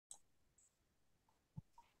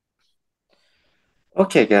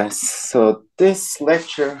Okay, guys, so this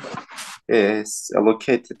lecture is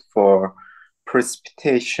allocated for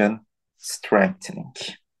precipitation strengthening.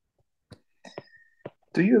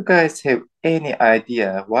 Do you guys have any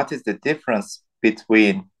idea what is the difference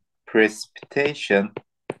between precipitation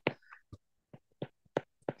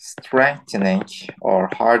strengthening or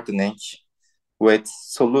hardening with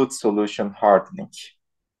solute solution hardening?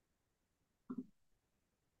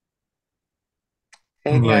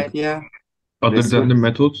 Any Like idea? other than Research? the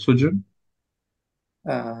methods hocam.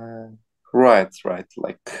 Uh, right.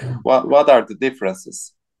 Like what are the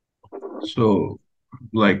differences? So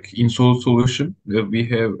like in solid solution, we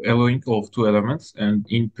have alloying of two elements, and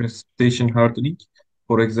in precipitation hardening,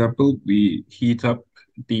 for example, we heat up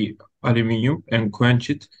the aluminum and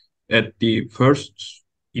quench it. At the first,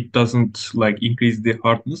 it doesn't like increase the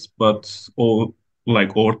hardness, but all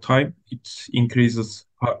like over time, it increases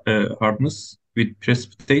hardness with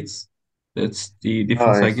precipitates. That's the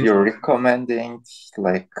difference, I guess. You're recommending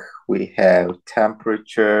like we have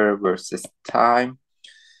temperature versus time.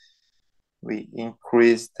 We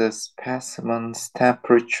increase the specimen's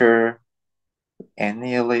temperature,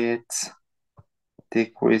 annihilate,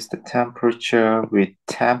 decrease the temperature, we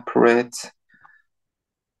temperate,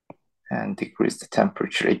 and decrease the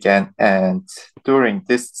temperature again. And during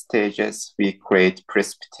these stages, we create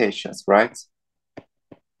precipitations, right?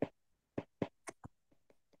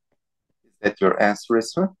 Is that your answer,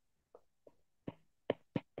 Isra?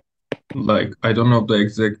 Like I don't know the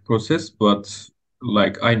exact process, but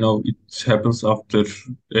like I know it happens after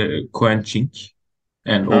quenching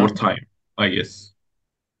and over Mm-hmm. time, I guess.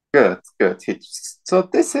 Good. So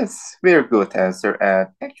this is very good answer, and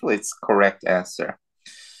actually it's correct answer.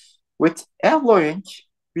 With alloying,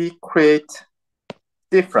 we create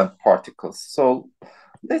different particles. So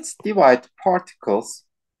let's divide particles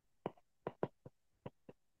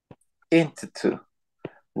into two.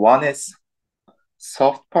 One is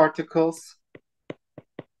soft particles.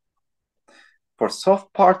 For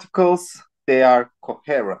soft particles, they are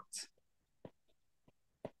coherent.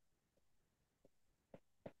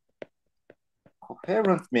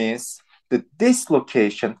 Coherent means the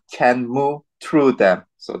dislocation can move through them.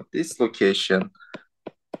 So dislocation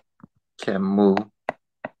can move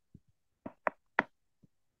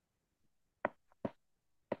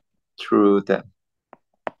through them.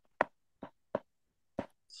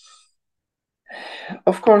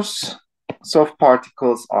 Of course, soft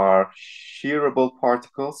particles are shearable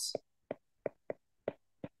particles,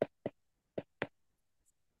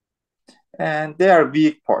 and they are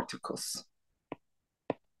weak particles.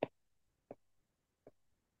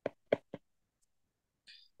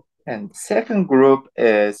 And the second group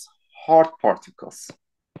is hard particles.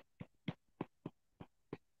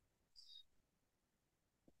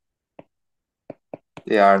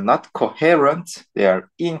 They are not coherent, they are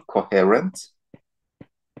incoherent.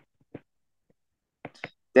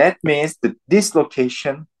 That means the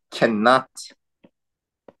dislocation cannot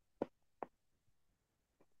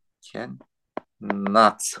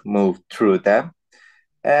move through them,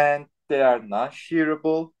 and they are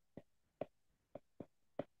non-shearable,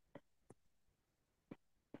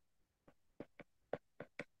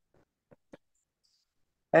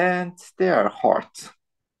 and they are hard.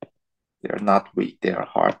 They are not weak, they are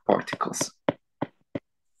hard particles.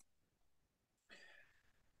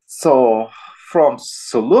 So from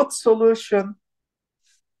solute solution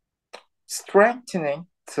strengthening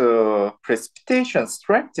to precipitation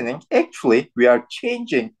strengthening, actually we are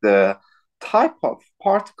changing the type of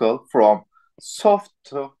particle from soft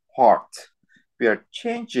to hard. We are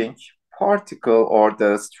changing particle or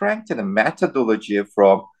the strengthening methodology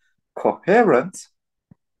from coherent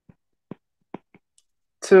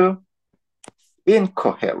to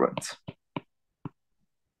incoherent.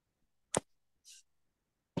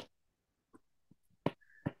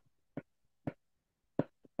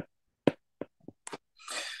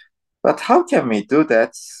 But how can we do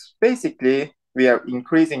that? Basically, we are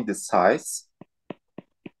increasing the size,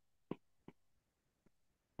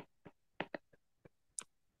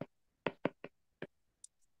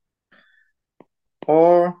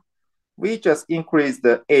 or we just increase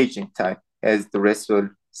the aging time as the result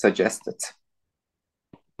suggested.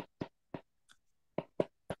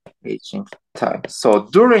 Aging time. So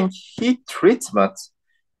during heat treatment,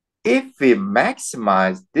 if we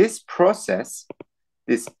maximize this process,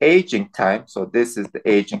 this aging time, so this is the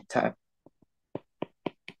aging time.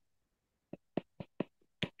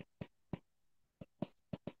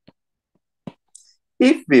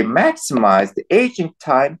 If we maximize the aging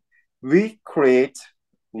time, we create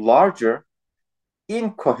larger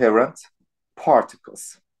incoherent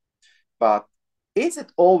particles. But is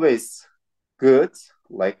it always good,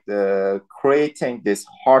 like the creating these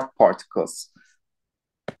hard particles.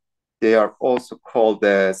 They are also called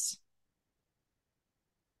as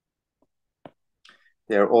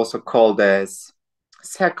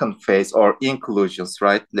second phase or inclusions,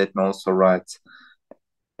 right? Let me also write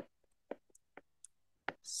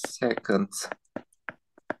second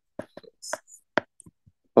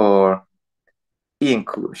or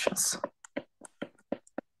inclusions.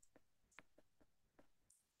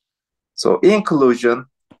 So inclusion,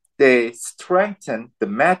 they strengthen the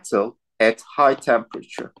metal at high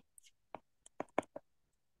temperature.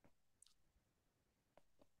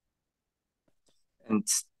 And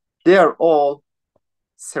they are all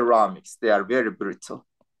ceramics. They are very brittle.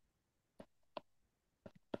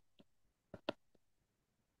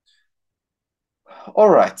 All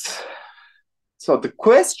right. So the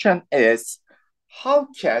question is, how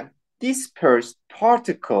can dispersed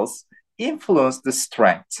particles influence the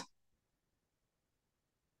strength?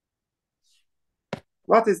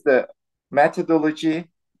 What is the methodology?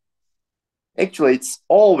 Actually, it's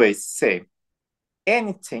always same.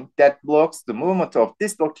 Anything that blocks the movement of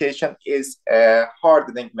dislocation is a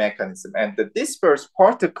hardening mechanism, and the dispersed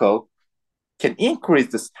particle can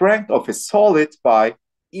increase the strength of a solid by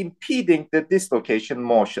impeding the dislocation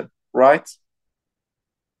motion, right?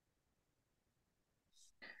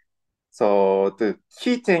 So the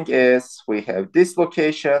key thing is we have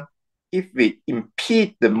dislocation. If we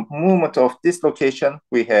impede the movement of dislocation,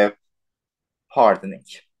 we have hardening.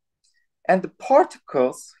 And the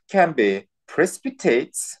particles can be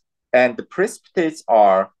precipitates, and the precipitates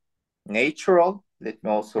are natural. Let me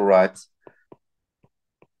also write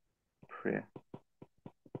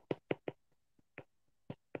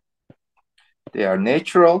they are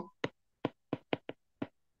natural.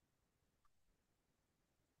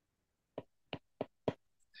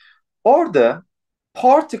 Or the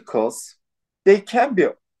particles, they can be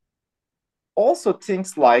also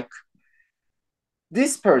things like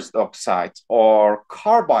dispersed oxide or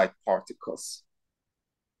carbide particles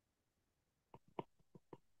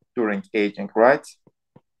during aging, right?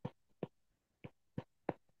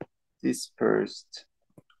 Dispersed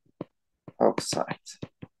oxide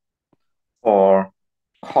or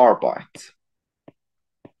carbide.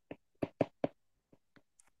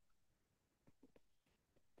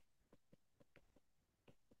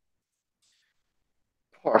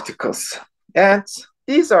 Particles. And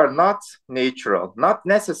these are not natural, not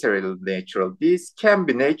necessarily natural. These can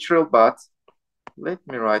be natural, but let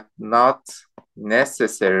me write not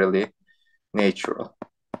necessarily natural.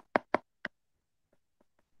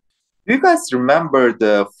 Do you guys remember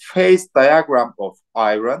the phase diagram of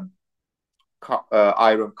iron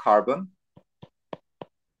carbon?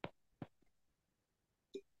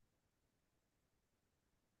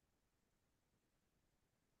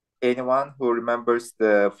 Anyone who remembers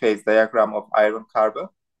the phase diagram of iron carbon?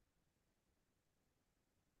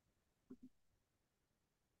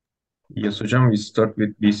 Yes, hocam, we start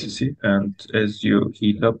with BCC, and as you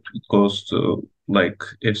heat up, it goes to like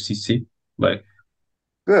FCC, like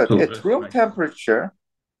Good. to At room pressurized. temperature,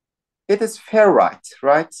 it is ferrite,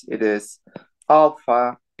 right? It is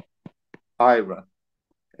alpha iron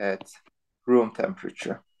at room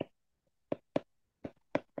temperature.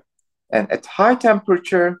 And at high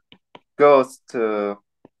temperature, goes to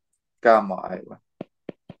gamma iron,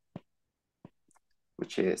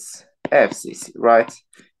 which is FCC, right?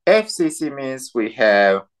 FCC means we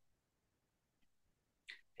have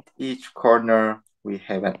each corner, we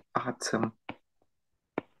have an atom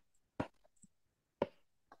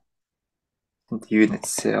and unit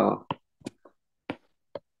cell.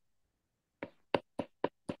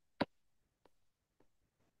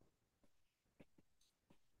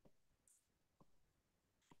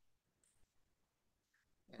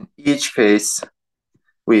 In each phase,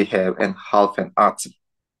 we have half an atom.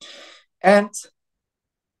 And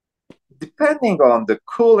depending on the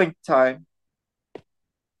cooling time,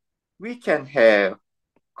 we can have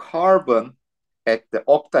carbon at the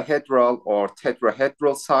octahedral or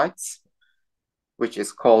tetrahedral sites, which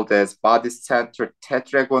is called as body-centered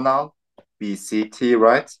tetragonal, BCT,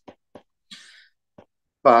 right?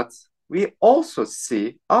 But we also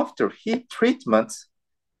see after heat treatment,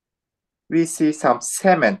 we see some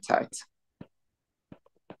cementite.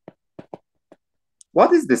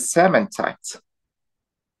 What is the cementite?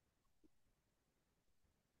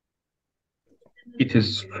 It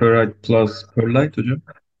is ferrite plus pearlite, hocam.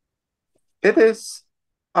 It is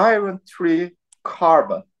iron 3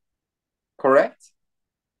 carbon, correct?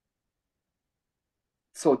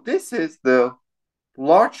 So this is the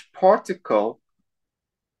large particle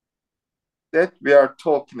that we are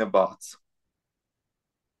talking about.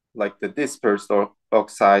 like the dispersed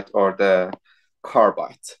oxide or the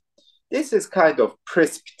carbide. This is kind of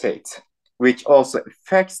precipitate, which also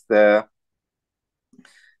affects the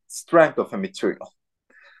strength of a material.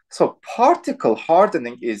 So particle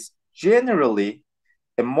hardening is generally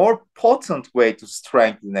a more potent way to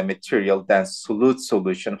strengthen a material than solute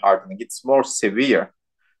solution hardening. It's more severe.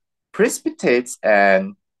 Precipitates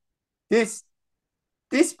and this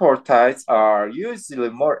disportites are usually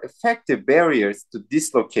more effective barriers to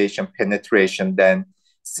dislocation penetration than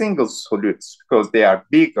single solutes because they are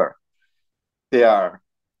bigger, they are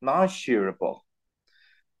non-shearable.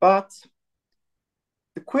 But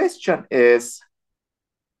the question is,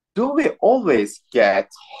 do we always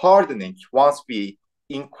get hardening once we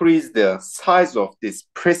increase the size of these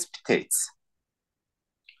precipitates?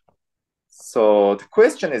 So the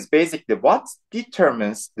question is basically what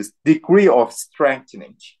determines this degree of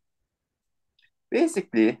strengthening?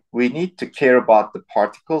 Basically, we need to care about the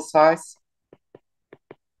particle size,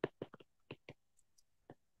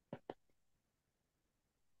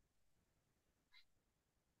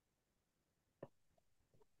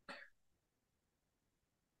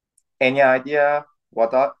 any idea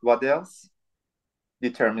what else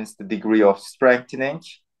determines the degree of strengthening?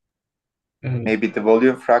 Uh, Maybe the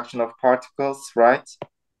volume fraction of particles, right?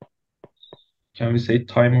 can we say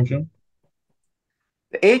time hocam?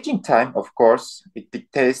 The aging time, of course, it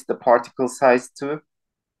dictates the particle size too.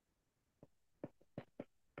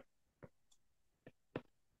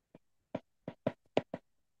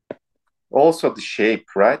 Also the shape,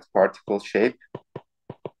 right? Particle shape.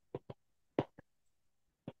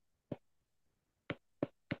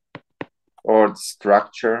 Or the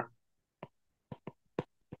structure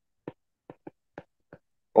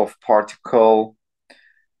of particle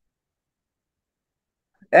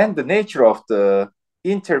and the nature of the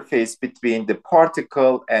interface between the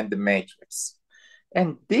particle and the matrix.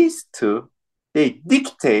 And these two, they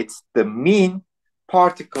dictate the mean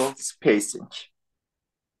particle spacing.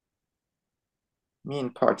 Mean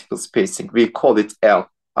particle spacing, we call it L.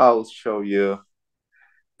 I'll show you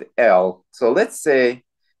the L. So let's say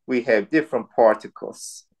we have different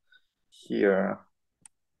particles here,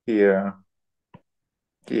 here,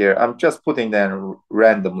 here. I'm just putting them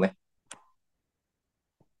randomly.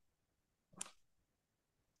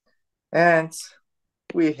 And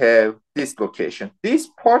we have dislocation. These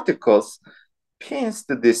particles pins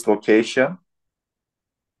the dislocation.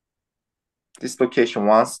 Dislocation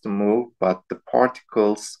wants to move, but the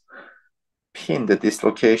particles pin the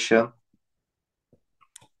dislocation.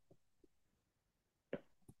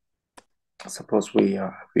 Suppose we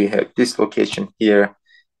have dislocation here.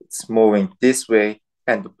 It's moving this way,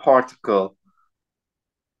 and the particle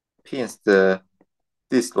pins the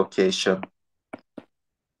dislocation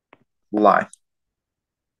line.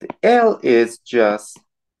 The L is just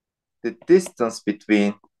the distance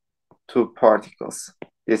between two particles.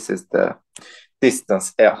 This is the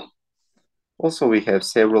distance L. Also, we have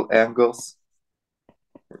several angles.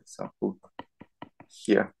 For example,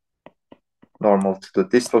 here, normal to the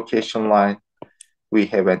dislocation line, we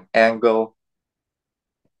have an angle.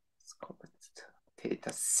 Let's call it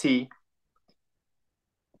theta C.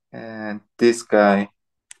 And this guy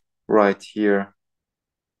right here,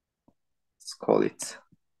 let's call it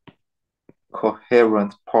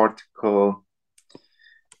coherent particle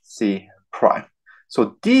C prime.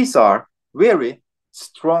 So these are very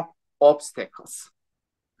strong obstacles.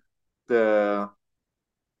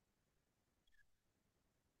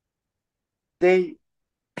 They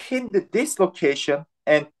pin the dislocation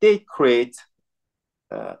and they create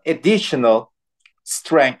additional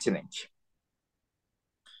strengthening.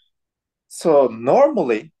 So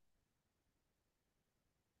normally,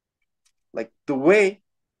 like the way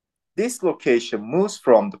dislocation moves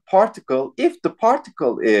from the particle, if the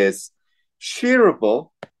particle is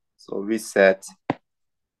shearable, so we said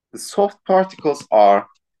the soft particles are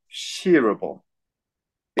shearable.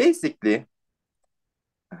 Basically,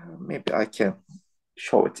 maybe I can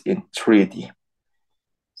show it in 3D.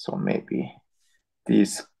 So maybe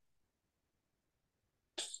these,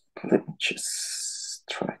 let me just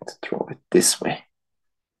try to draw it this way.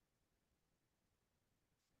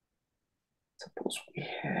 Suppose we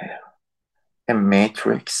have a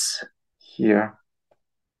matrix here.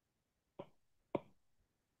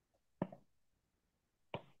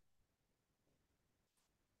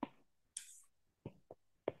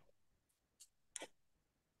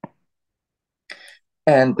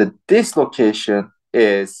 And the dislocation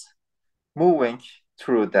is moving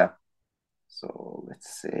through them. So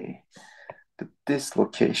let's say the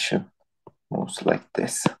dislocation moves like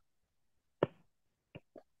this.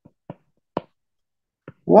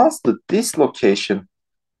 Once the dislocation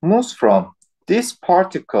moves from this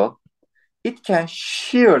particle, it can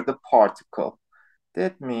shear the particle.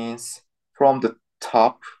 That means from the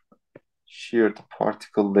top, shear the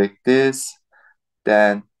particle like this,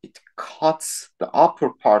 then it cuts the upper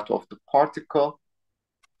part of the particle,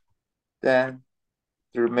 then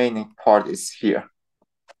the remaining part is here.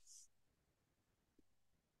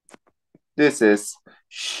 This is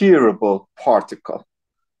shearable particle,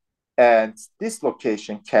 and this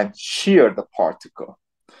location can shear the particle.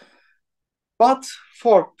 But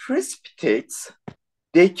for precipitates,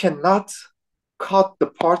 they cannot cut the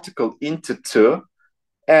particle into two,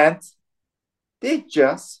 and they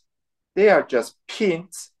are just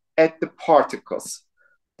pins at the particles.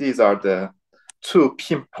 These are the two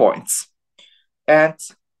pinpoints. And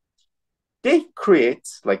they create,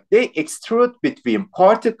 like they extrude between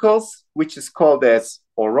particles, which is called as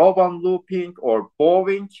Orowan looping or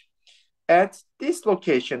bowing. And this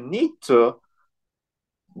location need to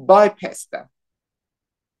bypass them.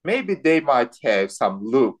 Maybe they might have some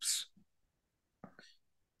loops.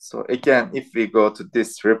 So again, if we go to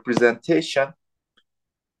this representation,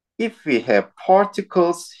 if we have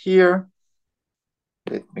particles here,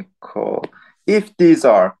 let me call, if these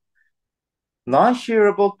are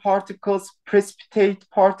non-shearable particles, precipitate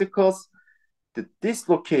particles, the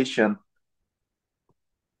dislocation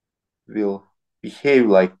will behave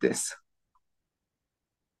like this.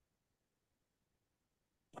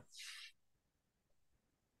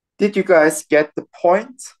 Did you guys get the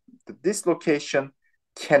point? The dislocation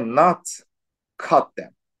cannot cut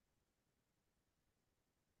them.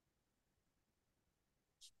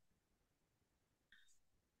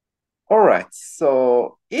 All right,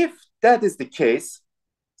 so if that is the case,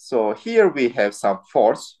 so here we have some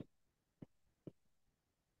force.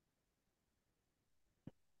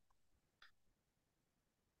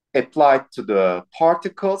 Applied to the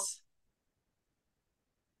particles.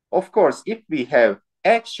 Of course, if we have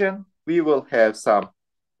action, we will have some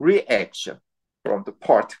reaction from the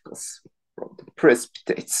particles, from the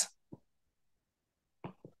precipitates.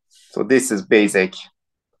 So this is basic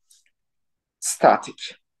static,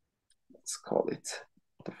 let's call it,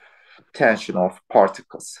 the tension of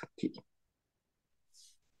particles, T.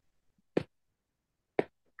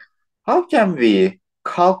 How can we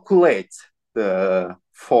calculate the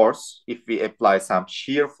force if we apply some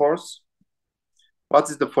shear force? What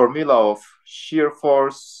is the formula of shear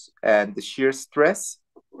force and the shear stress?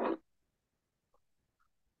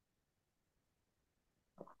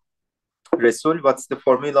 Resul, what's the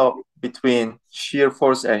formula between shear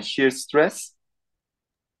force and shear stress?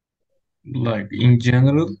 Like in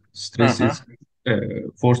general, stress is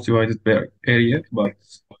force divided by area, but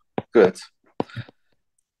Good.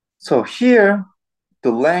 So here,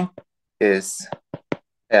 the length is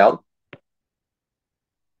L.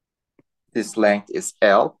 This length is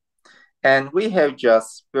L. And we have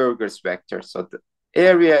just Burger's vector. So the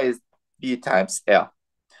area is B times L.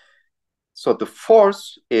 So the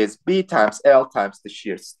force is B times L times the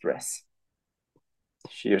shear stress.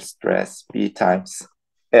 Shear stress, B times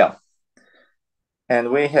L.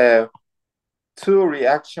 And we have two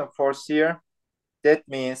reaction force here. That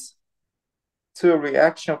means two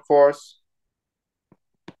reaction force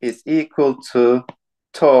is equal to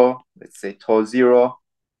tau, let's say tau 0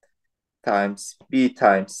 times B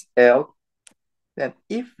times L. Then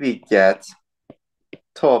if we get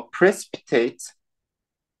tau precipitate,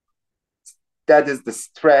 that is the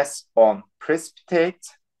stress on precipitate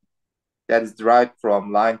that is derived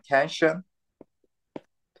from line tension.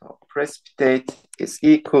 Tau precipitate is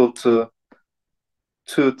equal to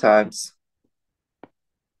 2 times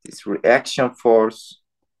this reaction force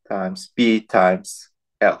times B times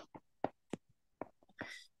L,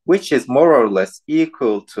 which is more or less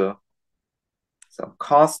equal to some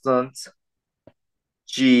constant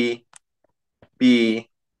G, B,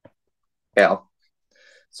 L.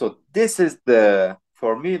 So this is the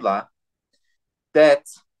formula that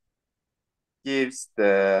gives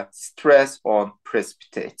the stress on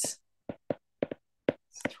precipitates.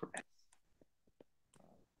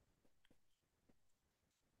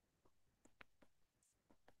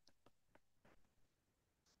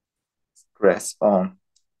 Stress on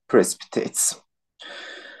precipitates.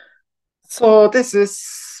 So this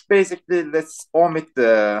is basically, let's omit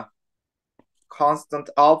the constant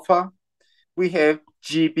alpha. We have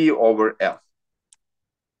GB over L.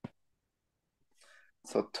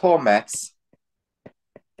 So tau max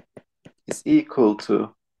is equal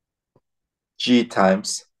to G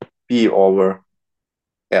times B over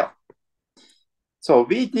L. So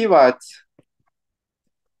we divide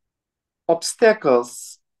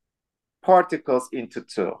obstacles, particles into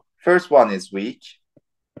two. First one is weak.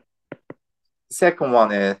 Second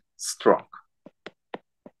one is strong.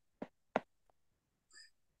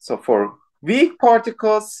 So for weak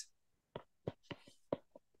particles,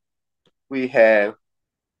 we have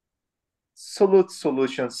solute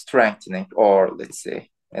solution strengthening, or let's say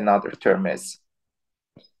another term is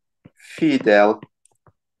Friedel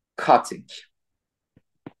cutting.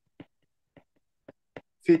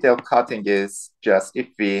 Friedel cutting is just if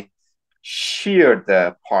we shear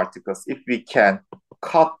the particles, if we can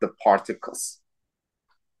cut the particles.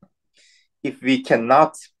 If we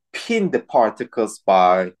cannot pin the particles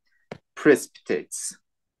by precipitates.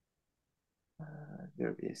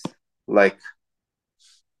 There is like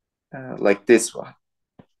this one.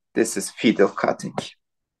 This is Friedel cutting.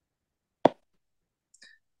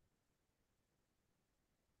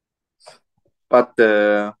 But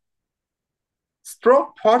the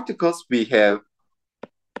strong particles, we have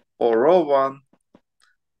O1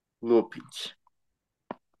 looping.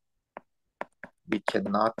 We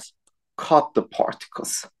cannot cut the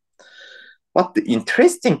particles. But the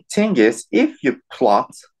interesting thing is, if you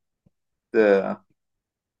plot the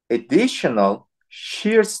additional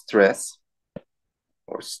shear stress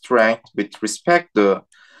or strength with respect to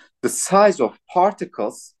the size of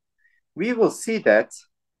particles, we will see that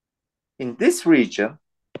in this region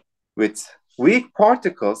with weak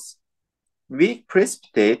particles, weak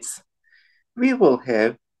precipitates, we will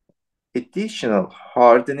have additional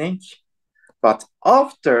hardening. But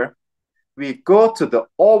after we go to the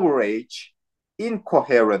overage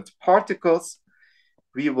incoherent particles,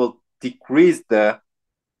 we will decrease the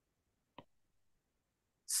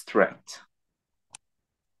strength.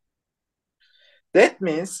 That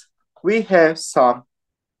means we have some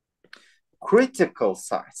critical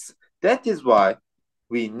size. That is why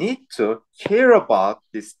we need to care about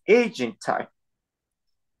this aging time.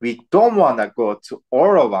 We don't want to go to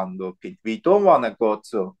O1 looping. We don't want to go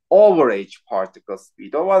to overage particles. We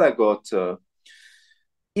don't want to go to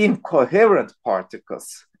incoherent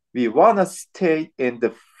particles. We want to stay in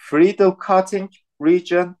the Friedel cutting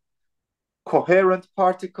region, coherent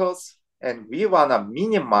particles, and we want to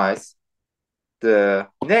minimize the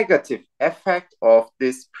negative effect of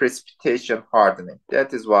this precipitation hardening.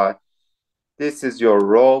 That is why this is your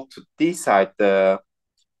role to decide the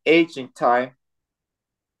aging time,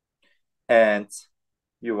 and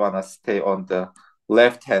you want to stay on the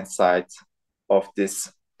left-hand side of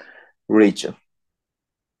this region.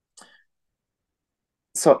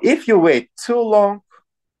 So if you wait too long,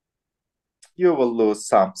 you will lose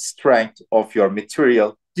some strength of your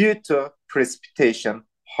material due to precipitation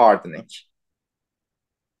hardening.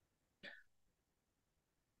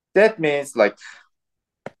 That means like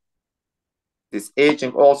this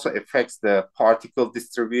aging also affects the particle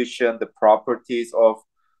distribution, the properties of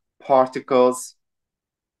particles,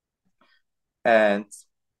 and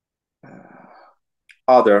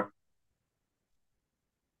other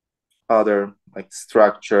like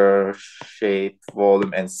structure, shape,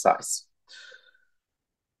 volume, and size.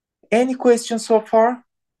 Any questions so far?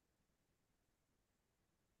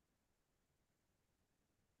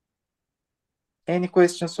 Any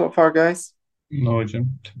questions so far, guys? No hocam.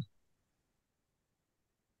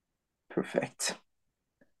 Perfect.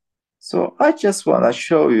 So I just want to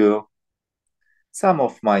show you some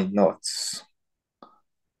of my notes,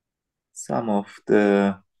 some of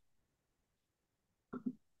the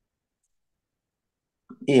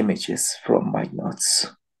images from my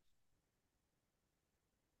notes.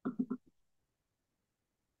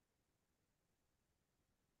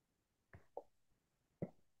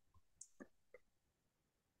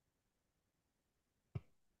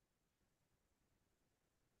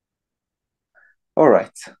 All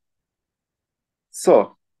right.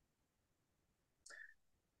 So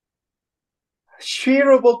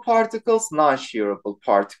shearable particles, non-shearable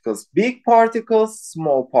particles, big particles,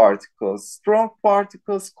 small particles, strong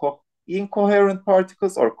particles, incoherent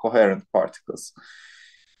particles, or coherent particles.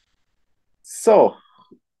 So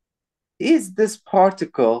is this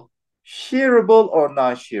particle shearable or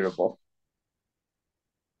non-shearable?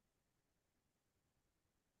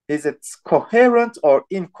 Is it coherent or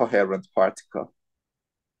incoherent particle?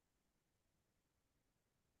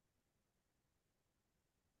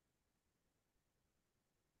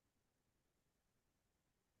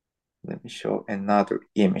 Let me show another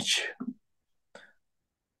image.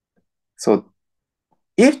 So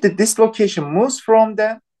if the dislocation moves from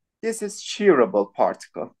them, this is shearable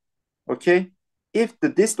particle, okay? If the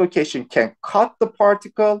dislocation can cut the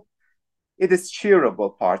particle, it is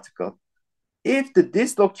shearable particle. If the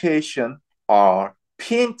dislocation are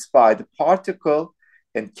pinned by the particle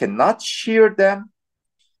and cannot shear them,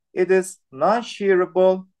 it is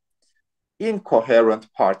non-shearable,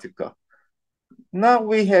 incoherent particle. Now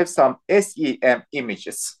we have some SEM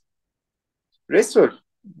images. Resul,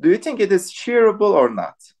 do you think it is shearable or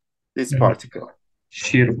not, this Evet. particle?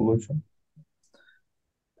 Shareable hocam.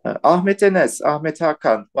 Ahmet Enes, Ahmet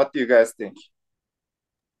Hakan, what do you guys think?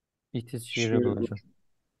 It is shareable Shareable. hocam.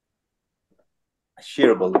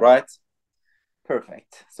 Shearable, right?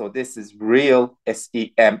 Perfect. So this is real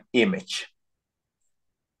SEM image.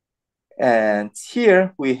 And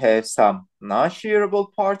here we have some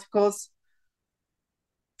non-shearable particles.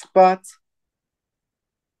 But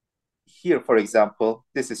here, for example,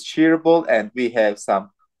 this is shearable and we have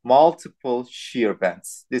some multiple shear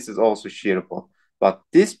bands. This is also shearable. But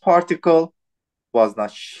this particle was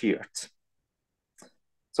not sheared.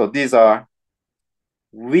 So these are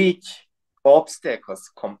weak obstacles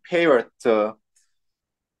compared to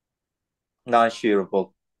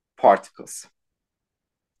non-shearable particles.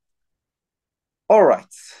 All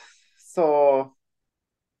right, so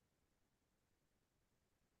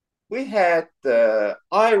we had the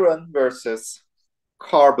iron versus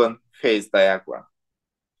carbon phase diagram.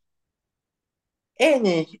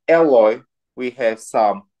 Any alloy, we have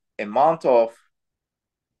some amount of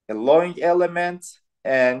alloying elements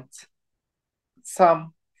and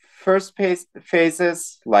some first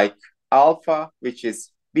phases like alpha, which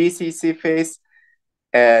is BCC phase,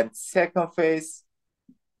 and second phase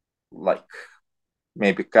like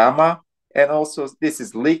maybe gamma, and also this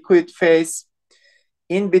is liquid phase.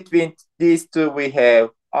 In between these two, we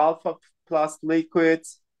have alpha plus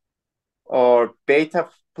liquids or beta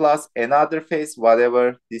plus another phase,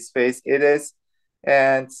 whatever this phase it is.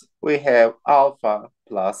 And we have alpha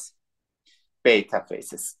plus beta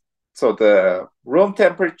phases. So the room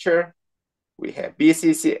temperature, we have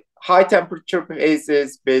BCC, high temperature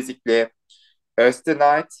phases, basically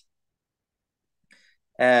austenite.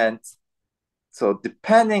 And so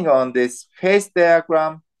depending on this phase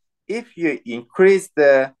diagram, if you increase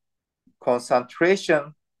the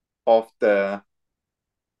concentration of the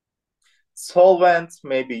solvent,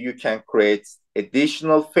 maybe you can create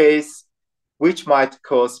additional phase, which might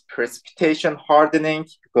cause precipitation hardening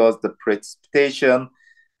because the precipitation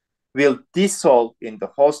will dissolve in the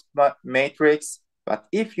host matrix. But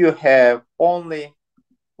if you have only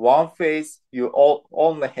one phase, you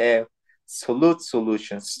only have solute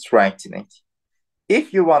solution strengthening.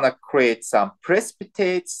 If you want to create some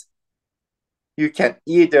precipitates, you can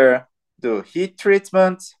either do heat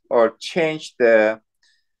treatment or change the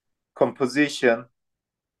composition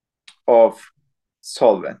of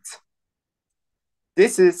solvent.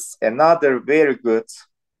 This is another very good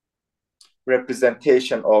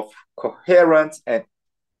representation of coherent and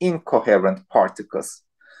incoherent particles.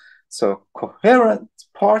 So coherent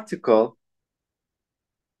particle,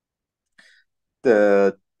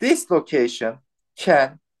 the dislocation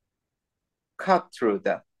can cut through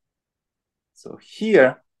them. So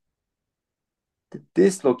here, the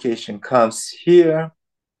dislocation comes here,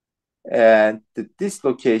 and the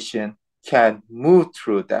dislocation can move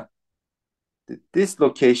through them. The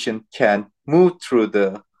dislocation can move through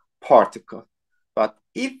the particle. But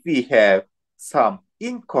if we have some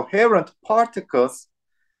incoherent particles,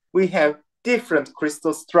 we have different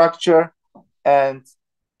crystal structure. And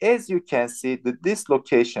as you can see, the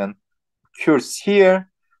dislocation occurs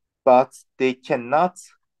here, but they cannot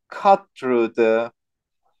cut through the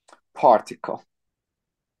particle.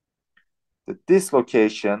 The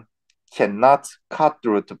dislocation cannot cut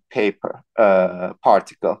through the paper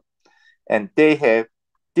particle, and they have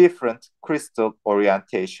different crystal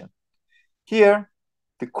orientation. Here,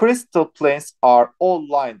 the crystal planes are all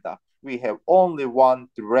lined up. We have only one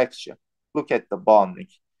direction. Look at the bonding.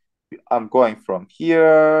 I'm going from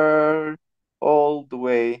here all the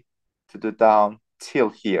way to the down till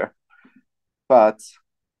here. But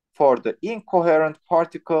for the incoherent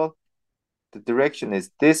particle, the direction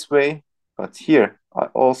is this way. But here, I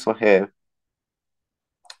also have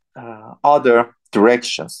other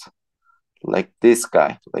directions, like this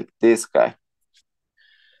guy, like this guy.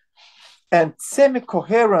 And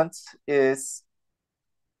semi-coherent is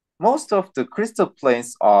most of the crystal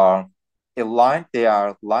planes are aligned, they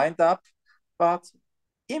are lined up, but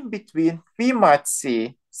in between, we might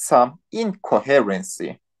see some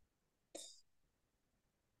incoherency.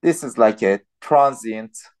 This is like a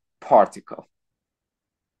transient particle.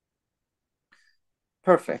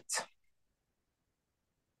 Perfect.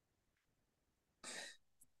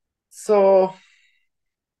 So,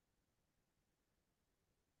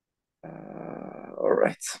 all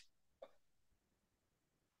right.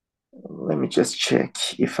 Let me just check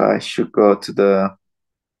if I should go to the...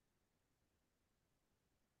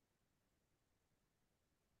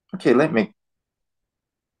 Okay, let me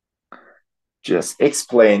just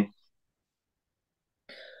explain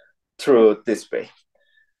through this way.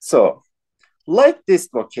 So, like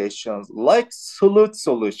dislocations, like solute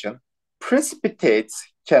solution, precipitates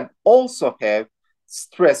can also have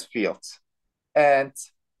stress fields. And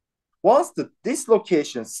once the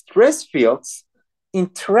dislocation stress fields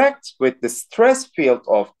interact with the stress field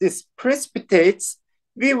of this precipitates,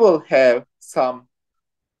 we will have some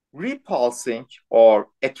repulsing or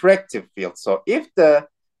attractive field. So if the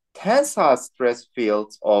tensile stress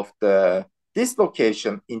fields of the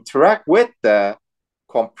dislocation interact with the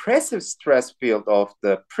compressive stress field of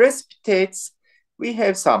the precipitates, we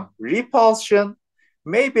have some repulsion.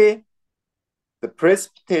 Maybe the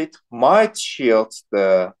precipitate might shield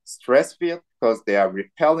the stress field because they are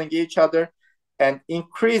repelling each other and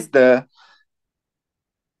increase the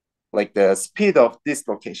speed of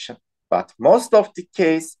dislocation. But most of the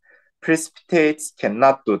case, precipitates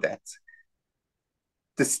cannot do that.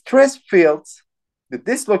 The stress fields, the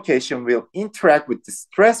dislocation will interact with the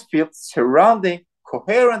stress field surrounding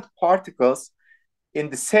coherent particles in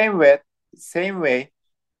the same way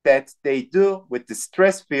that they do with the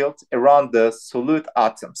stress field around the solute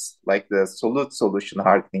atoms, like the solute solution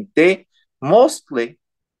hardening. They mostly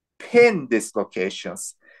pin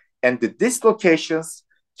dislocations, and the dislocations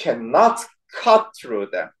cannot cut through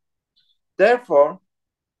them. Therefore,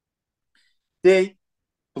 they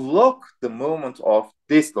block the movement of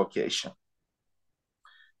dislocation.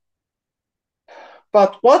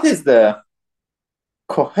 But what is the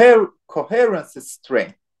coherence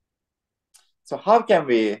strain? So how can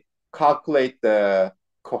we calculate the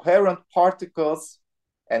coherent particles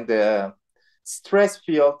and the stress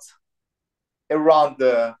field around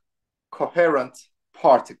the coherent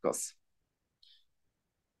particles?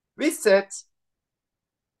 We said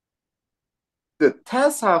the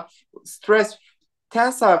tensile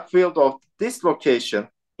field of dislocation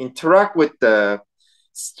interact with the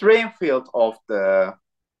strain field of the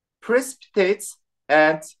precipitates,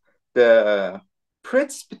 and the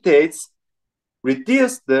precipitates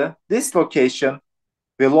reduce the dislocation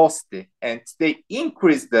velocity and they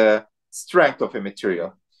increase the strength of a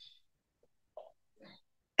material.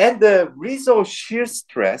 And the result shear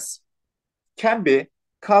stress can be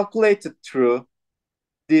calculated through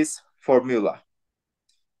this formula.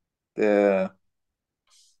 The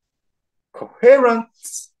coherent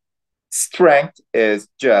strength is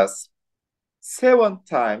just 7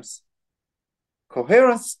 times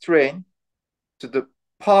coherent strain to the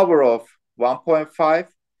power of 1.5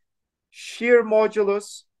 shear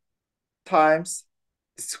modulus times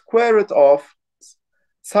the square root of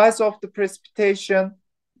size of the precipitation,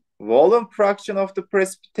 volume fraction of the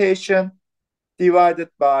precipitation divided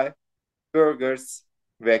by Berger's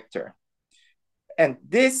vector. And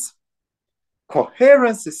this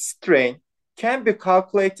coherence strain can be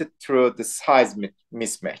calculated through the size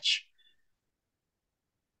mismatch.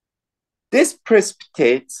 This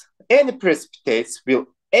precipitates, any precipitates will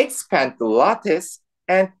expand the lattice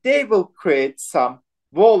and they will create some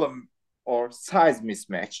volume or size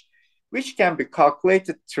mismatch, which can be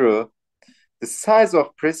calculated through the size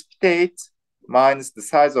of precipitate minus the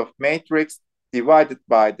size of matrix divided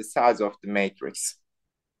by the size of the matrix.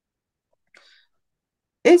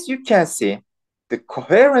 As you can see, the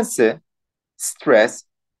coherency stress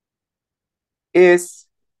is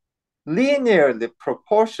linearly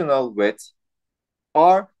proportional with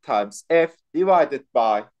R times F divided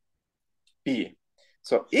by B.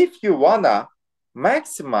 So if you wanna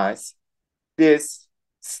maximize this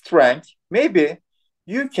strength, maybe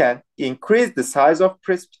you can increase the size of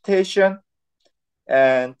precipitation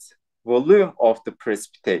and volume of the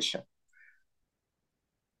precipitation.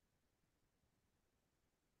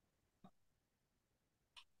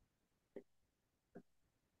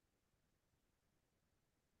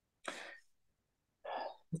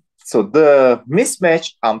 So the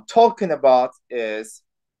mismatch I'm talking about is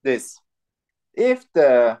this. If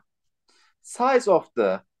the size of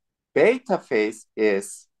the beta phase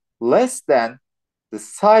is less than the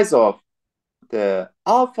size of the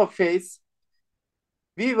alpha phase,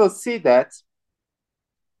 we will see that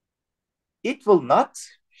it will not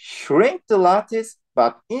shrink the lattice,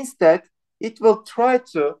 but instead it will try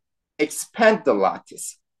to expand the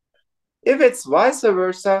lattice. If it's vice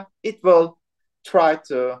versa, it will try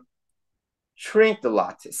to shrink the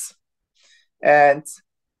lattice. And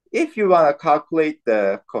if you want to calculate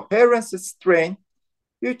the coherence strain,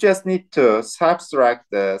 you just need to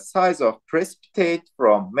subtract the size of precipitate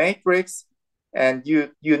from matrix, and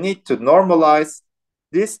you need to normalize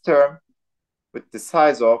this term with the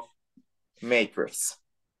size of matrix.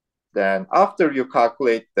 Then after you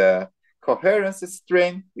calculate the coherence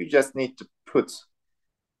strain, you just need to put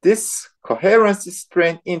this coherence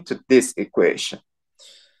strain into this equation.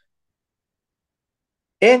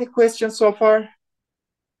 Any questions so far?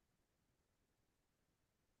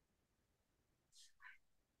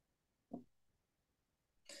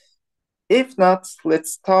 If not,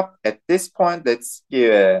 let's stop at this point. Let's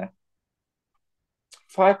give a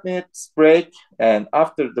 5 minutes break, and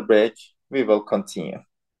after the break, we will continue.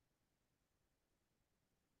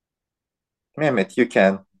 Mehmet, you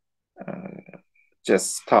can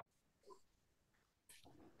just stop.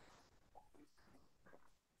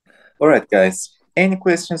 All right, guys. Any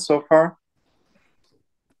questions so far?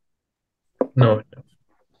 No.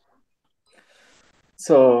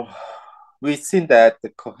 So we've seen that the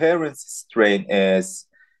coherence strain is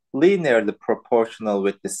linearly proportional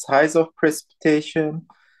with the size of precipitation,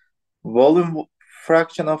 volume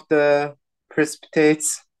fraction of the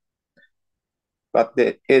precipitates, but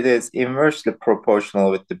it is inversely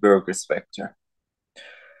proportional with the Burgers vector.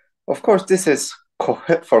 Of course, this is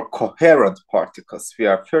for coherent particles. We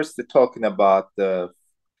are firstly talking about the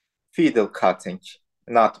fiddle cutting,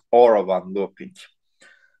 not Oravan looping.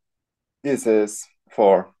 This is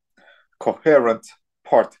for coherent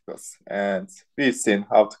particles, and we've seen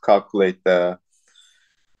how to calculate the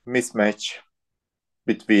mismatch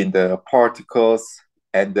between the particles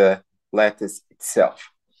and the lattice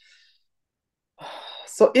itself.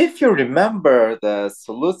 So if you remember the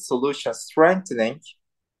solute solution strengthening,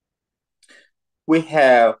 we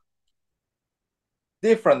have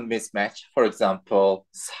different mismatch, for example,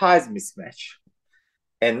 size mismatch.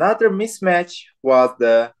 Another mismatch was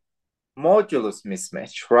the modulus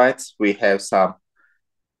mismatch, right? We have some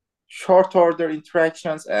short order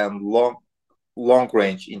interactions and long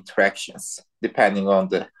range interactions, depending on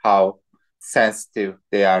how sensitive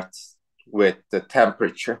they are with the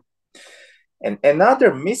temperature. And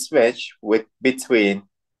another mismatch between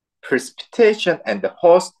precipitation and the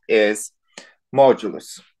host is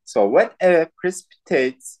modulus. So when a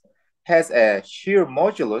precipitate has a shear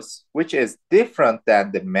modulus, which is different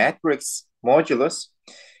than the matrix modulus,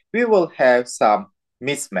 we will have some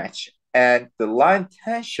mismatch, and the line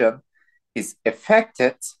tension is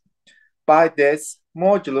affected by this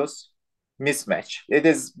modulus mismatch. It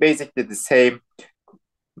is basically the same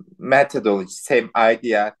methodology, same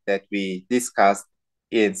idea that we discussed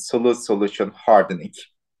in solute solution hardening.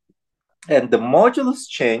 And the modulus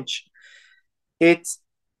change, it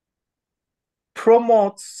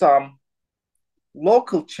promotes some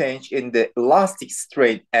local change in the elastic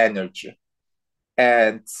strain energy.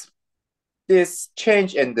 And this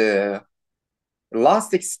change in the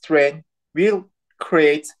elastic strain will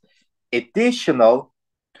create additional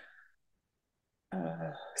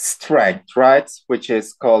strength, right? Which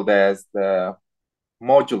is called as the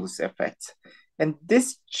modulus effect. And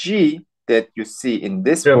this G that you see in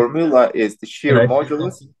this formula is the shear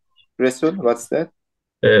modulus. Resul, what's that?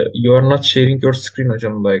 You are not sharing your screen,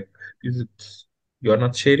 hocam. Like, is it you are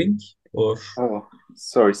not sharing or? Oh,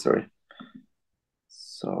 sorry.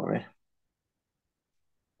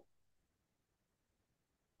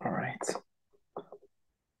 All right.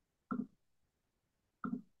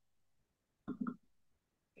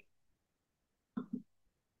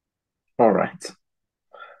 All right.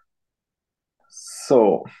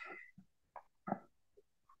 So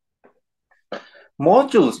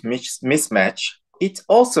modulus mismatch, it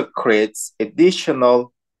also creates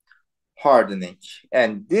additional hardening.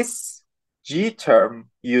 And this G term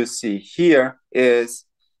you see here is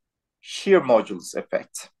shear modulus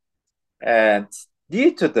effect. And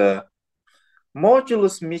due to the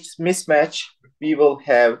modulus mismatch, we will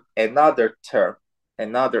have another term,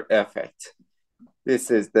 another effect.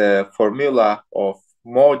 This is the formula of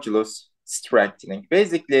modulus strengthening.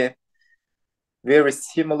 Basically, very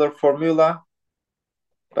similar formula,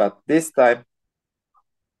 but this time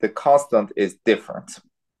the constant is different.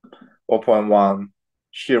 0.1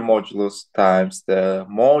 shear modulus times the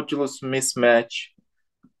modulus mismatch,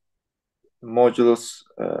 modulus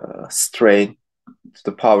strain to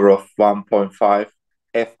the power of 1.5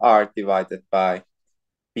 FR divided by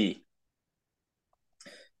B.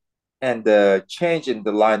 And the change in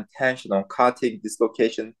the line tension on cutting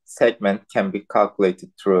dislocation segment can be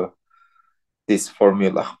calculated through this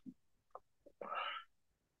formula.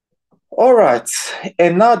 All right,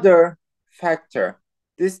 another factor.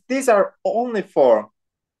 These are only for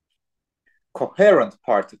coherent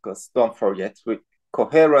particles. Don't forget, with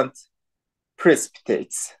coherent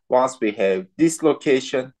precipitates. Once we have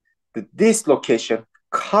dislocation, the dislocation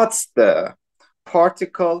cuts the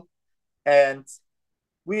particle, and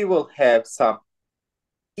we will have some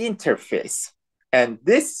interface. And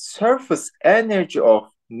this surface energy of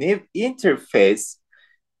new interface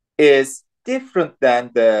is different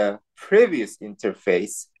than the previous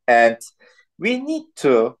interface. And we need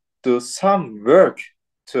to do some work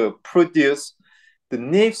to produce the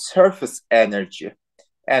new surface energy,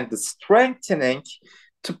 and the strengthening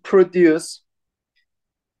to produce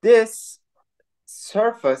this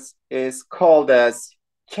surface is called as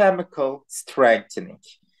chemical strengthening.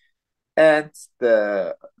 And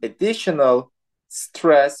the additional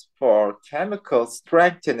stress for chemical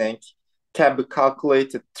strengthening can be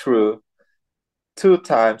calculated through 2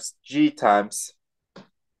 times G times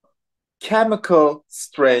chemical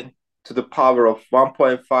strength to the power of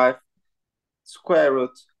 1.5 square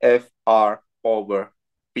root FR over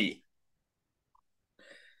B.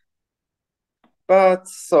 But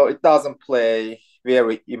so it doesn't play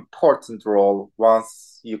very important role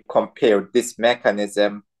once you compare this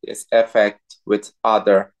mechanism, this effect, with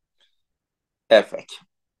other effect.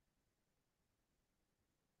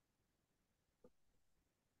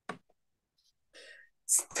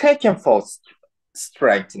 Second force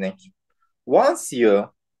strengthening. Once you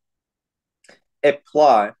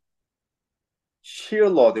apply shear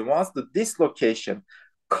loading, once the dislocation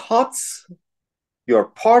cuts your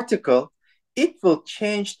particle, it will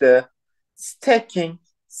change the stacking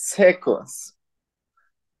sequence.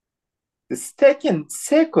 The stacking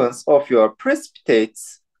sequence of your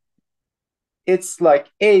precipitates, it's like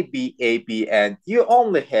AB, AB, and you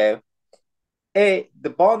only have the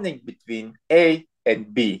bonding between A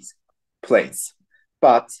and B planes.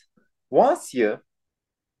 But once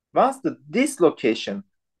the dislocation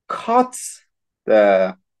cuts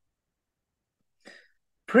the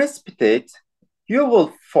precipitate, you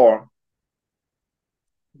will form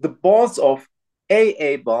the bonds of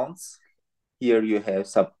AA bonds. Here you have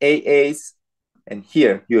some AAs, and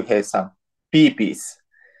here you have some BBs.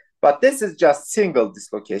 But this is just single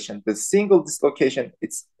dislocation. The single dislocation,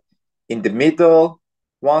 it's in the middle.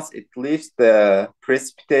 Once it leaves the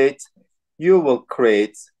precipitate, you will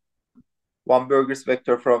create one Burgers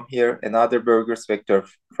vector from here, another Burgers vector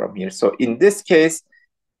from here. So in this case,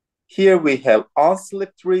 here we have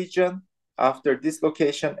unslipped region after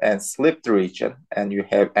dislocation and slipped region, and you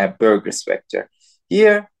have a Burgers vector.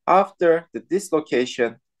 Here, after the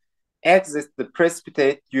dislocation exits the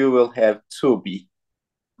precipitate, you will have 2B.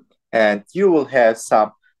 And you will have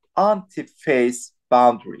some antiphase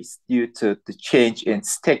boundaries due to the change in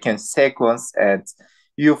stacking sequence, and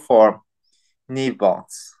you form new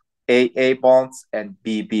bonds, AA bonds and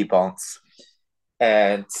BB bonds.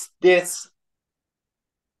 And this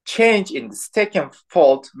change in the stacking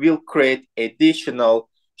fault will create additional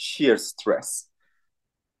shear stress.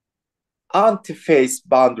 Antiphase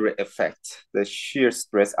boundary effect. The shear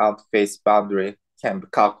stress antiphase boundary can be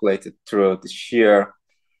calculated through the shear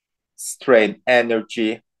strain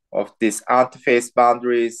energy of these antiphase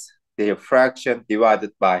boundaries, their fraction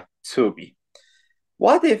divided by 2B.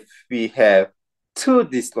 What if we have 2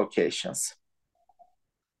 dislocations?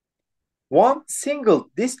 One single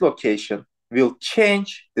dislocation will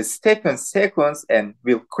change the stacking sequence and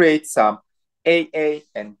will create some AA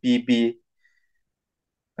and BB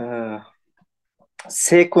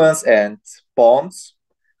sequence and bonds.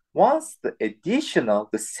 Once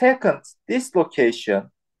the second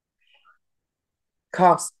dislocation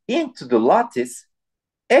comes into the lattice,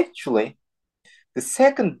 actually, the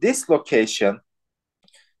second dislocation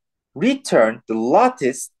returns the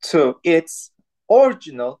lattice to its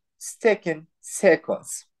original stacking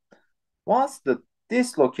sequence. Once the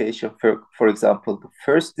dislocation, for example, the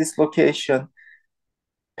first dislocation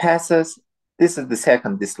passes, this is the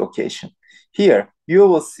second dislocation. Here, you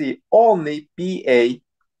will see only BA,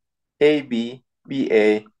 AB,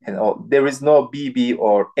 BA, and all. There is no BB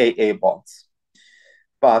or AA bonds.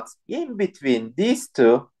 But in between these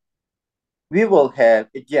two, we will have,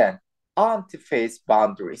 again, antiphase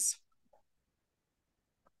boundaries.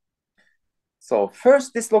 So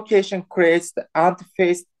first dislocation creates the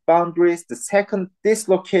antiphase boundaries. The second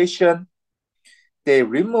dislocation, they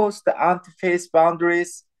remove the antiphase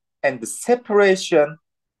boundaries, and the separation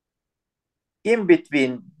in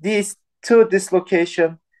between these two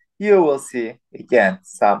dislocations, you will see, again,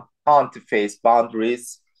 some antiphase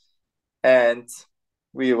boundaries, and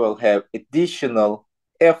we will have additional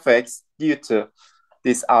effects due to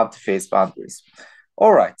these antiphase boundaries.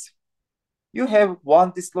 All right, you have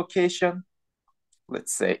one dislocation,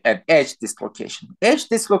 let's say an edge dislocation. Edge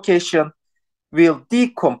dislocation will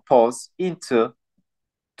decompose into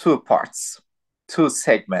 2 parts, 2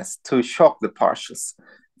 segments, 2 Shockley partials.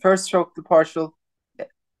 First Shockley partial,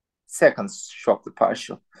 second Shockley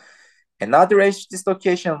partial. Another edge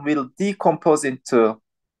dislocation will decompose into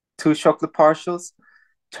 2 Shockley partials,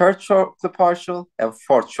 third Shockley partial, and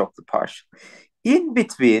fourth Shockley partial. In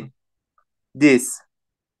between these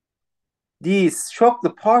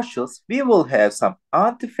Shockley partials, we will have some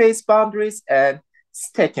antiphase boundaries and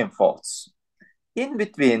stacking faults. In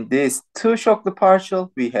between these two Shockley partials,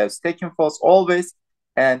 we have stacking faults always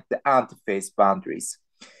and the antiphase boundaries.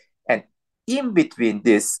 And in between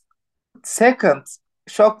this second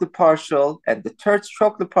Shockley partial and the third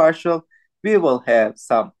Shockley partial, we will have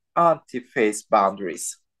some antiphase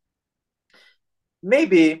boundaries.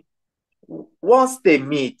 Maybe once they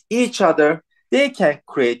meet each other, they can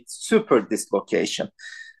create super dislocation.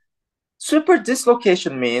 Super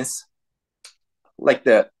dislocation means like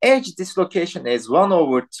the edge dislocation is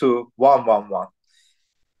 1/2, 1/1.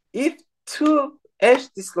 If two edge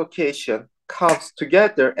dislocation comes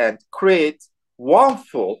together and create one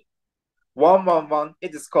full 1/1,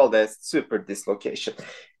 it is called as super dislocation.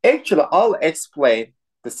 Actually, I'll explain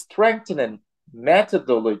the strengthening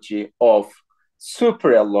methodology of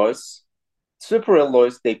superalloys.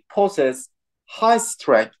 Superalloys, they possess high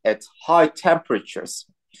strength at high temperatures.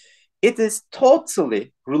 It is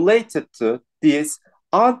totally related to these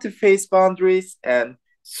antiphase boundaries and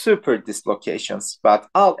super dislocations, but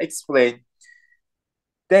I'll explain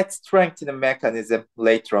that strengthening mechanism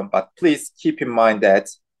later on. But please keep in mind that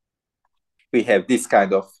we have this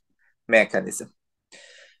kind of mechanism.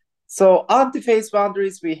 So antiphase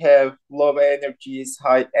boundaries, we have low energies,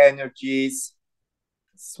 high energies,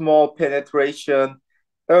 small penetration,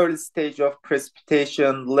 early stage of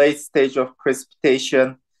precipitation, late stage of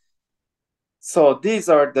precipitation. So these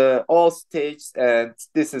are the all stages, and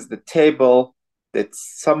this is the table that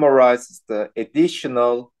summarizes the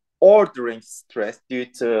additional ordering stress due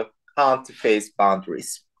to antiphase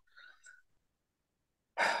boundaries.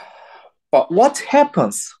 But what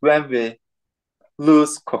happens when we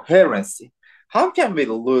lose coherency? How can we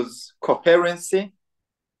lose coherency?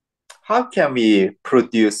 How can we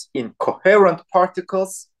produce incoherent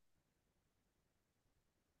particles?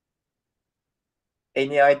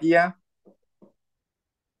 Any idea?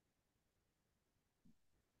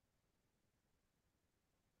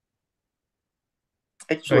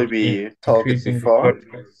 Actually, Like we told it increasing the before.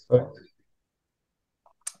 particle size.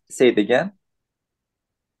 Say it again.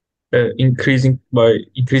 Increasing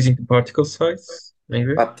the particle size,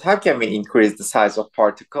 maybe. But how can we increase the size of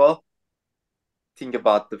particle? Think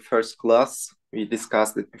about the first class. We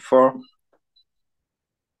discussed it before.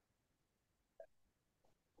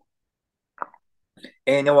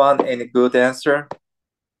 Anyone, any good answer?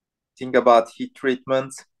 Think about heat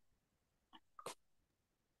treatment.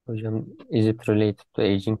 Hocam, is it related to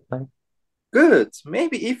aging time? Good.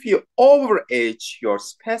 Maybe if you overage your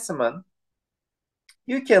specimen,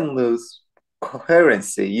 you can lose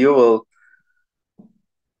coherency. You will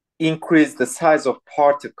increase the size of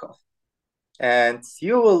particle and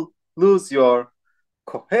you will lose your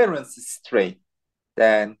coherency strain.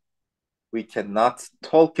 Then we cannot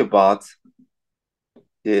talk about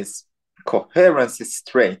this coherency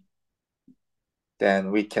strain.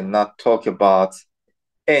 Then we cannot talk about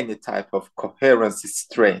any type of coherency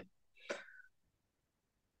strain.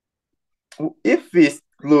 If we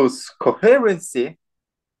lose coherency,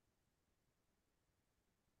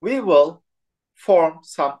 we will form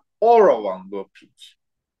some Orowan looping.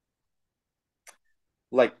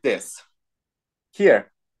 Like this.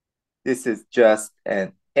 Here, this is just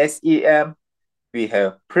an SEM. We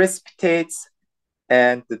have precipitates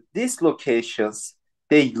and the dislocations,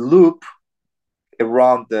 they loop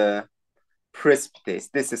around the precipitates.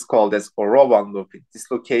 This is called as Orowan looping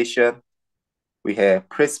dislocation. We have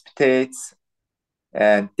precipitates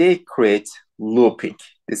and they create looping.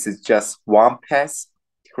 This is just one pass,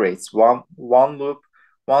 creates one loop.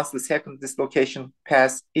 Once the second dislocation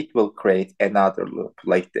pass, it will create another loop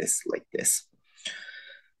like this, like this.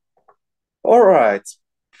 All right,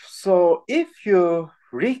 so if you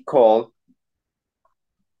recall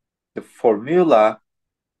the formula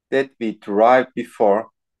that we derived before,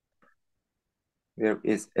 where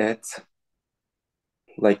is it?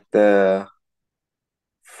 Like the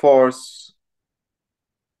force.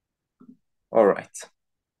 All right.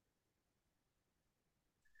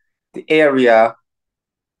 The area,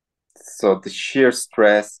 so the shear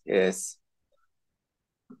stress is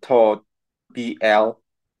tau BL.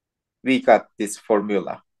 We got this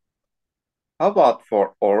formula. How about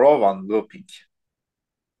for Orowan looping?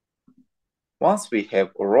 Once we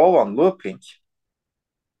have Orowan looping,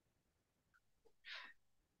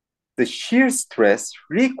 the shear stress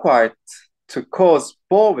required to cause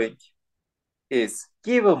bowing is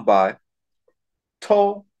given by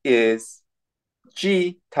tau is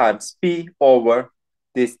G times B over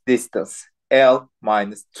this distance, L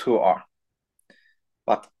minus 2R.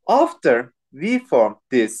 But after we form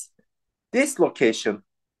this dislocation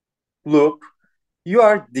loop, you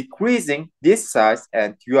are decreasing this size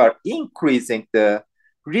and you are increasing the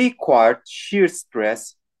required shear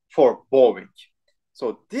stress for bowing.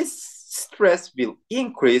 So this stress will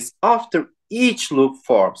increase after each loop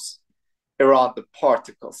forms around the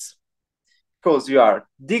particles because you are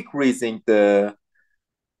decreasing the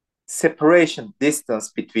separation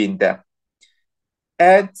distance between them.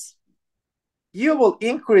 And you will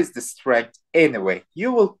increase the strength anyway.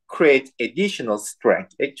 You will create additional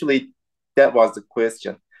strength. Actually, that was the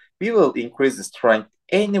question. We will increase the strength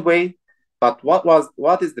anyway, but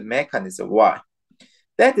what is the mechanism? Why?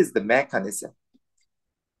 That is the mechanism.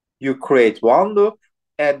 You create one loop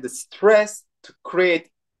and the stress to create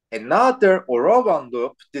another or one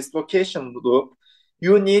loop, dislocation loop,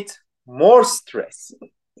 you need more stress.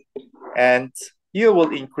 And you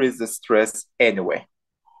will increase the stress anyway.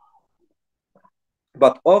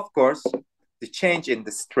 But of course, the change in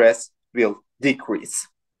the stress will decrease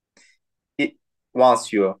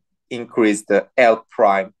once you increase the L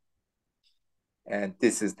prime. And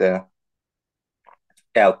this is the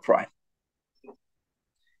L prime.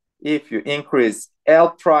 If you increase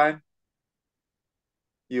L prime,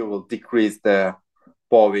 you will decrease the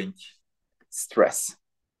bowing stress.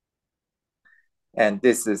 And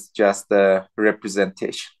this is just a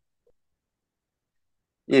representation.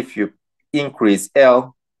 If you increase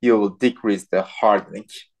L, you will decrease the hardening.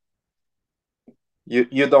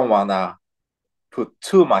 You don't want to put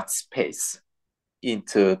too much space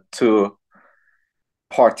into two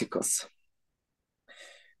particles.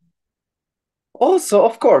 Also,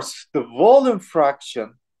 of course, the volume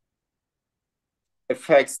fraction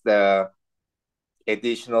affects the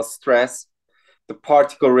additional stress. The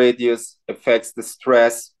particle radius affects the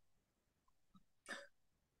stress.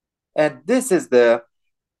 And this is the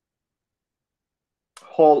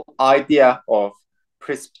whole idea of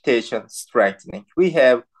precipitation strengthening. We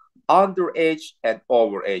have underage and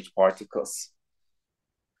overage particles.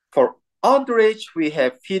 For underage, we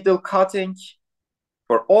have fiddle cutting.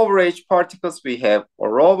 For overage particles, we have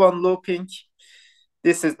Orowan looping.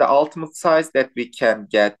 This is the ultimate size that we can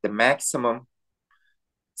get the maximum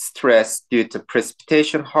stress due to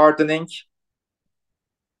precipitation hardening.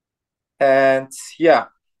 And yeah,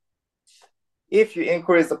 if you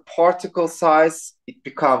increase the particle size, it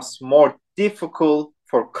becomes more difficult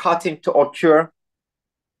for cutting to occur.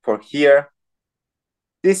 For here,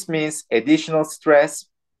 this means additional stress.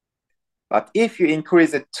 But if you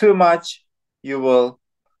increase it too much, you will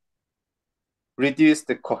reduce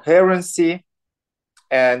the coherency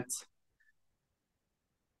and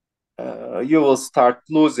you will start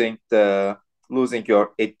losing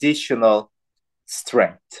your additional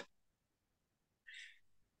strength.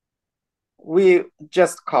 We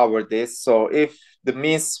just covered this. So if the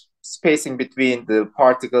mean spacing between the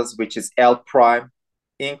particles, which is L prime,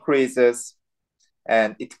 increases,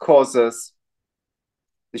 and it causes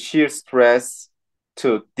the shear stress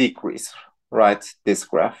to decrease, right? This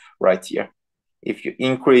graph right here. If you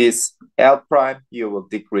increase L prime, you will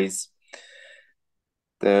decrease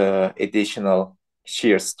the additional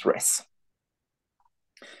shear stress.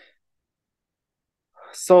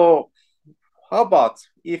 So how about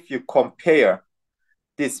if you compare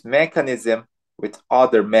this mechanism with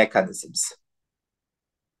other mechanisms?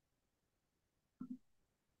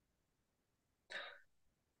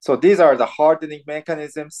 So these are the hardening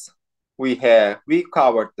mechanisms. We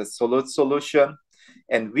covered the solute solution,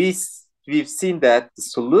 and we've seen that the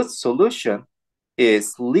solute solution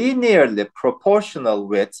is linearly proportional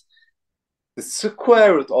with the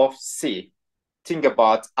square root of C. Think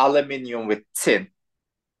about aluminum with tin.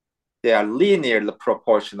 They are linearly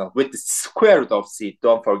proportional with the square root of C,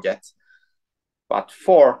 don't forget. But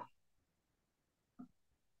for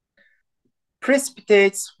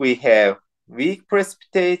precipitates, we have weak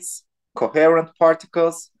precipitates, coherent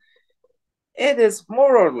particles. It is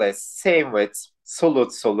more or less same with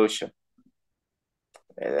solute solution.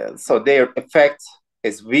 So their effect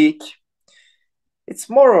is weak. It's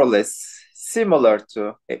more or less similar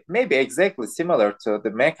to, maybe exactly similar to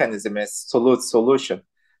the mechanism as solute solution.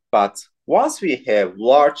 But once we have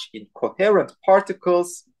large incoherent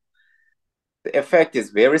particles, the effect is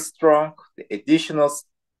very strong. The additional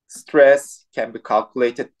stress can be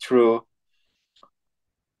calculated through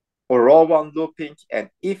Orowan looping. And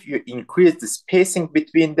if you increase the spacing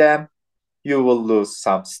between them, you will lose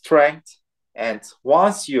some strength. And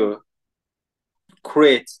once you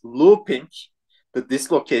create looping, the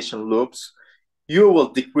dislocation loops, you will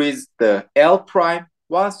decrease the L prime.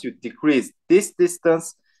 Once you decrease this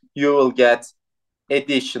distance, you will get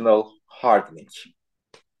additional hardening.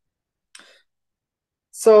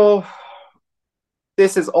 So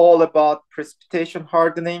this is all about precipitation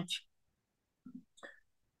hardening.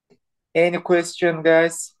 Any question,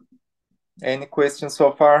 guys? Any questions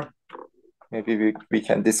so far? Maybe we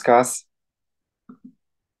can discuss.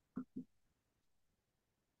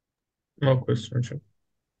 No question hocam.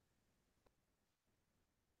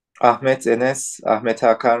 Ahmet, Enes, Ahmet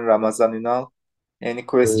Hakan, Ramazan Ünal. Any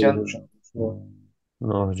question?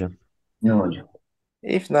 No hocam.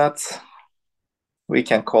 If not, we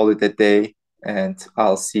can call it a day and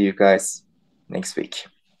I'll see you guys next week.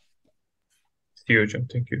 See you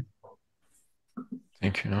hocam. Thank you.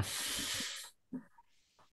 Thank you.